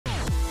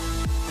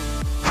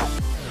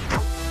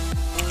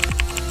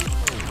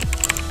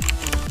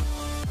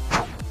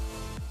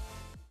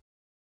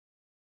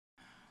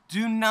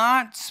Do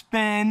not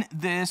spend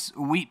this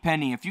wheat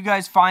penny. If you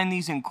guys find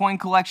these in coin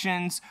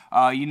collections,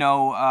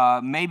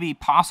 maybe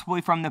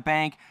possibly from the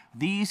bank,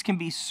 these can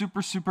be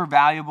super, super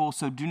valuable,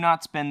 so do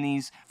not spend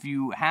these. If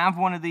you have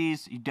one of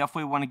these, you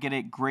definitely want to get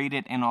it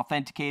graded and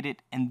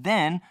authenticated, and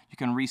then you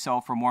can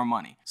resell for more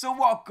money. So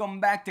welcome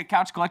back to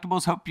Couch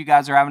Collectibles. Hope you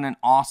guys are having an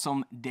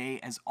awesome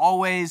day as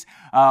always.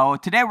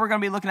 Today we're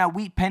going to be looking at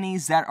wheat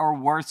pennies that are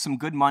worth some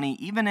good money,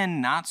 even in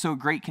not so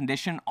great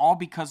condition, all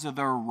because of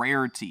their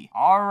rarity.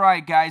 All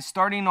right, guys,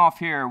 starting off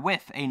here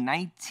with a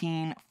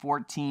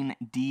 1914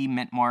 D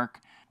mint mark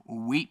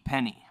wheat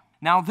penny.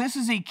 Now, this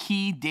is a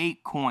key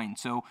date coin,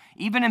 so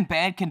even in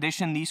bad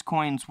condition, these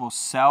coins will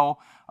sell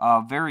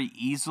very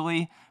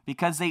easily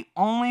because they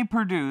only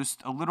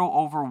produced a little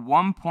over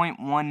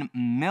 1.1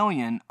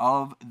 million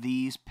of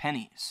these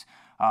pennies.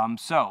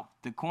 So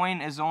the coin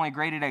is only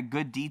graded at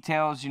good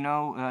details,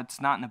 it's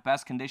not in the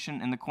best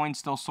condition, and the coin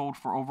still sold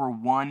for over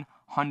 $100.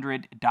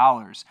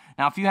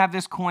 Now, if you have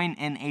this coin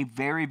in a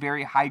very,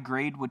 very high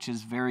grade, which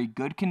is very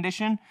good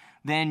condition,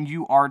 then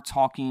you are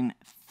talking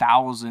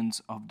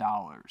thousands of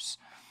dollars.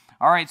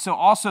 All right, so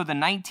also the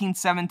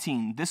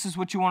 1917, this is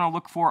what you want to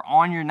look for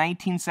on your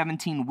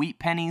 1917 wheat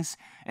pennies,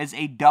 is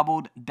a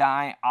doubled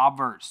die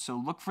obverse.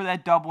 So look for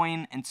that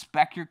doubling,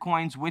 inspect your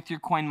coins with your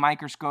coin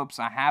microscopes.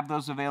 I have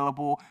those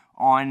available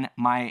on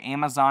my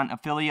Amazon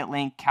affiliate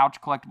link,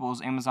 Couch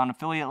Collectibles Amazon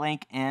affiliate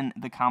link in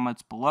the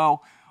comments below.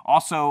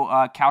 Also,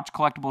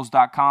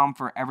 couchcollectibles.com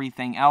for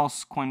everything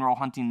else, coin roll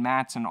hunting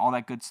mats and all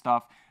that good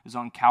stuff is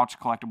on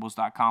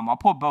couchcollectibles.com. I'll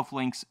put both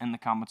links in the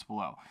comments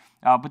below.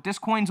 But this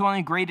coin's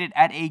only graded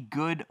at a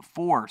good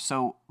 4,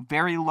 so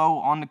very low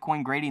on the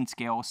coin grading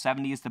scale.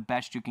 70 is the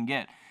best you can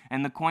get.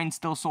 And the coin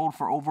still sold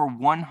for over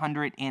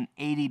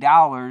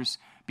 $180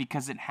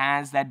 because it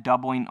has that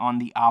doubling on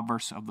the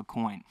obverse of the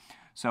coin.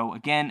 So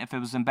again, if it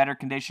was in better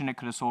condition, it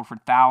could have sold for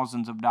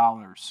thousands of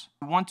dollars.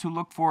 We want to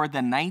look for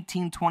the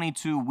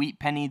 1922 wheat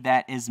penny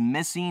that is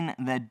missing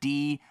the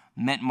D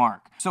mint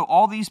mark. So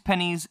all these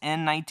pennies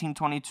in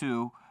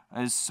 1922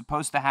 is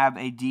supposed to have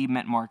a D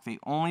mint mark. They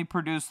only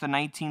produced the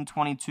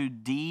 1922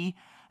 D,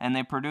 and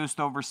they produced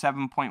over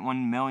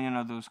 7.1 million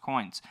of those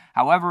coins.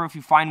 However, if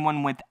you find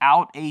one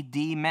without a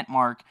D mint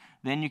mark,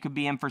 then you could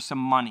be in for some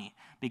money,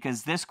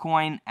 because this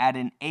coin at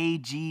an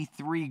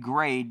AG3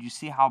 grade, you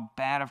see how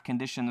bad of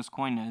condition this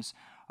coin is,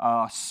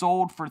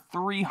 sold for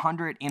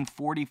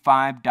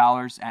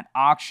 $345 at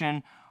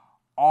auction,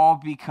 all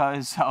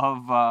because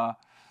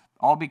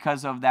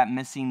of that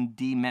missing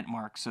D mint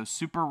mark. So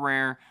super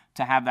rare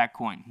to have that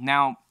coin.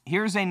 Now,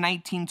 here's a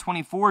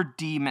 1924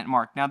 D mint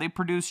mark. Now, they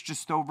produced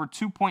just over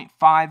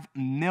 2.5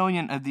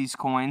 million of these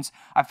coins.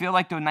 I feel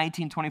like the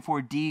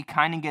 1924 D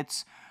kind of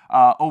gets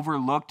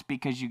overlooked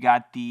because you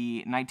got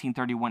the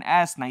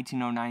 1931S,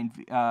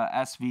 1909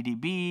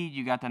 SVDB,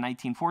 you got the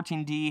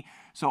 1914 D.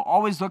 So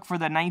always look for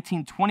the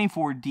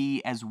 1924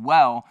 D as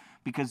well,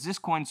 because this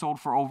coin sold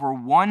for over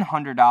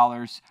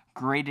 $100,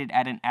 graded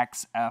at an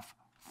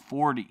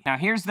XF40. Now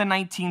here's the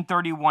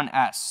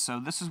 1931S. So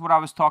this is what I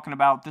was talking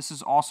about. This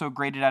is also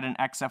graded at an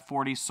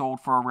XF40, sold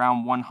for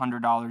around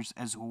 $100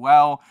 as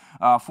well.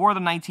 For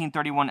the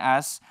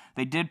 1931S,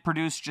 they did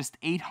produce just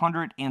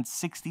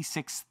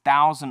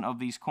 866,000 of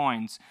these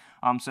coins.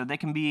 So they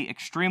can be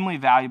extremely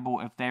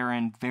valuable if they're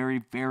in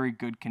very, very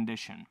good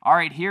condition. All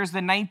right, here's the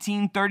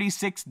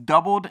 1936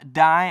 doubled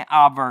die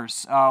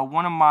obverse.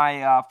 One of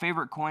my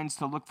favorite coins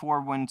to look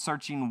for when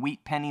searching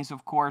wheat pennies,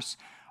 of course.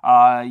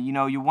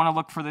 You want to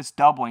look for this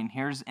doubling.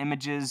 Here's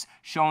images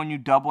showing you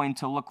doubling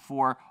to look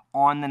for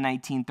on the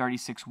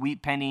 1936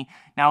 wheat penny.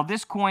 Now,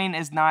 this coin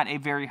is not a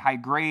very high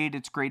grade.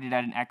 It's graded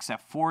at an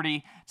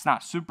XF40. It's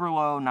not super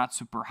low, not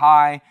super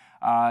high.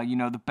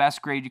 The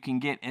best grade you can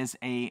get is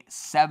a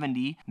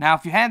 70. Now,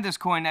 if you had this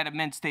coin at a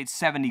Mint State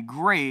 70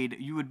 grade,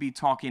 you would be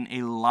talking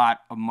a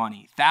lot of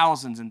money,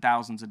 thousands and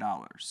thousands of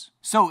dollars.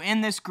 So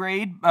in this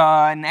grade,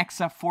 an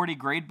XF40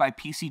 grade by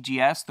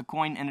PCGS, the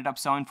coin ended up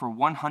selling for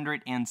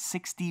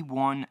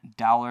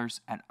 $161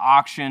 at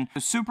auction.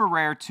 It's super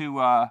rare to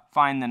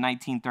find the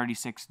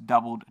 1936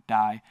 doubled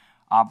die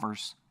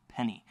obverse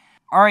penny.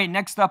 All right,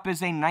 next up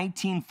is a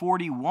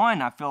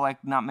 1941. I feel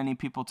like not many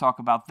people talk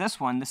about this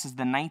one. This is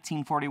the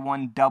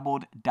 1941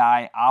 doubled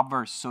die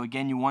obverse. So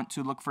again, you want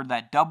to look for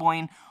that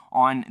doubling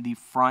on the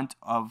front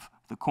of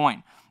the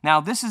coin. Now,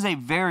 this is a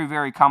very,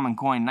 very common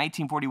coin.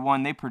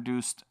 1941, they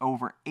produced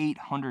over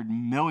 800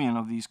 million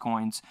of these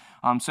coins.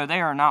 So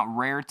they are not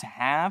rare to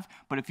have,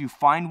 but if you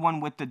find one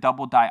with the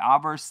double die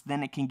obverse,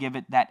 then it can give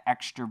it that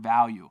extra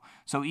value.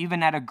 So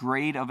even at a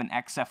grade of an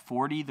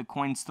XF40, the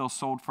coin still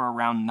sold for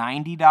around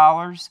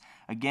 $90.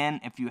 Again,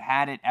 if you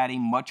had it at a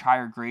much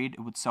higher grade,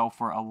 it would sell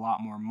for a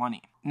lot more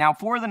money. Now,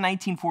 for the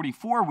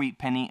 1944 wheat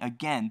penny,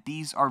 again,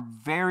 these are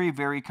very,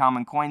 very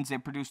common coins. They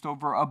produced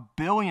over 1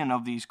 billion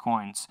of these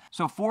coins.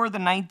 So for the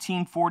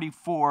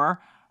 1944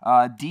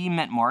 D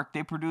mint mark.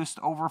 They produced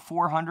over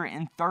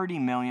 430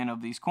 million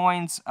of these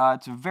coins.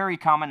 It's very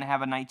common to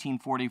have a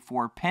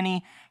 1944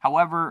 penny.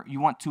 However, you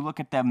want to look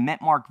at the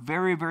mint mark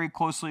very, very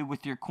closely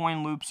with your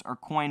coin loops or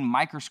coin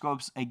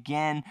microscopes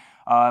again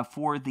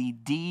for the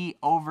D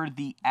over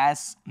the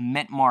S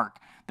mint mark.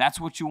 That's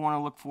what you want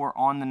to look for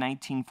on the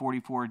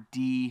 1944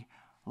 D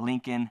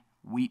Lincoln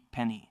wheat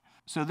penny.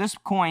 So this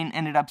coin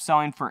ended up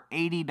selling for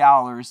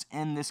 $80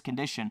 in this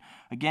condition.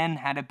 Again,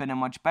 had it been in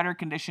much better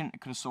condition,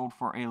 it could have sold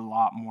for a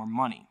lot more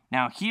money.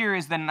 Now here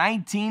is the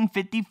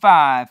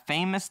 1955,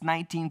 famous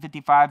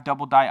 1955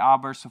 double die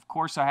obverse. Of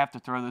course, I have to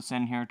throw this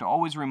in here to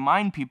always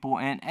remind people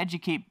and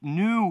educate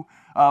new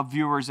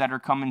viewers that are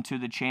coming to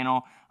the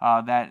channel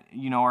that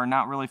are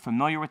not really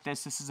familiar with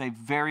this. This is a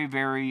very,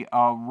 very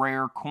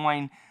rare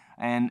coin.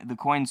 And the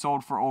coin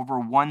sold for over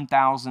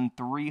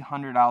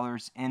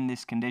 $1,300 in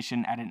this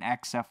condition at an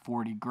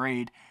XF40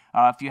 grade.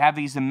 If you have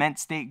these mint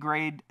state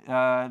grade,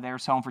 they're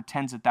selling for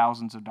tens of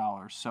thousands of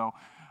dollars. So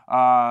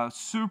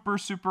super,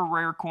 super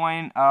rare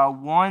coin.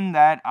 One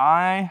that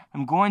I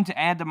am going to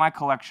add to my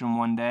collection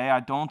one day.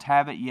 I don't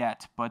have it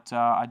yet, but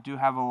I do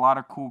have a lot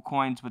of cool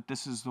coins, but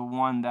this is the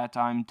one that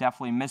I'm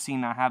definitely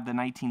missing. I have the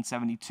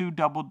 1972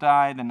 double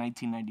die, the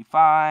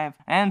 1995,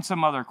 and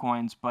some other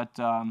coins, but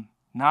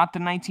not the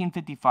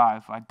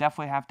 1955. I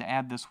definitely have to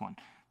add this one.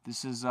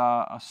 This is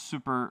a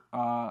super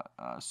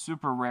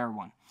rare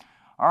one.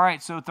 All right,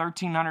 so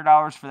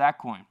 $1,300 for that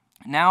coin.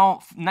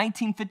 Now,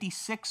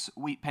 1956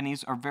 wheat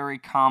pennies are very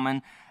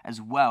common as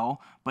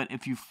well, but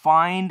if you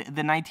find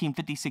the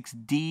 1956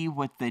 D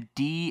with the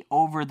D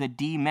over the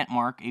D mint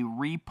mark, a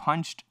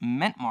repunched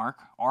mint mark,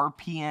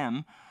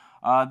 RPM,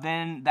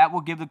 then that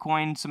will give the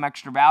coin some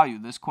extra value.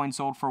 This coin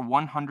sold for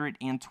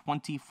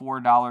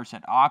 $124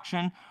 at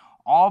auction,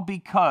 all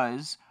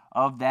because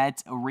of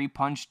that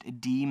repunched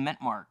D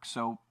mint mark.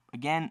 So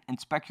again,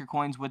 inspect your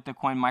coins with the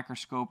coin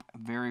microscope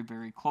very,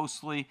 very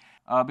closely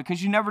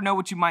because you never know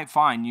what you might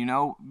find.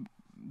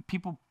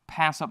 People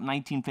pass up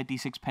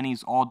 1956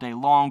 pennies all day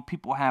long.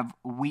 People have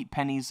wheat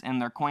pennies in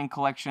their coin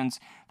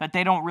collections that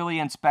they don't really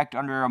inspect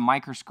under a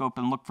microscope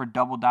and look for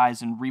double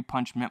dies and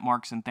repunch mint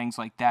marks and things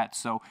like that.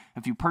 So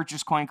if you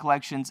purchase coin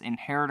collections,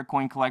 inherit a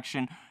coin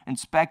collection,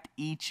 inspect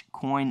each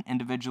coin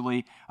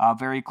individually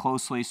very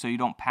closely so you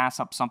don't pass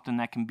up something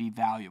that can be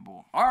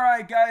valuable.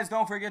 Alright guys,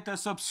 don't forget to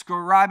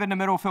subscribe in the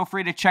middle. Feel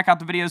free to check out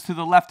the videos to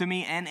the left of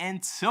me, and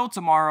until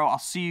tomorrow, I'll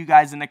see you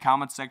guys in the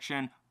comment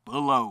section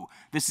below.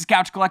 This is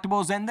Couch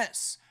Collectibles, and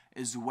this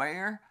is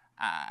where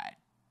I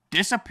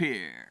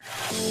disappear.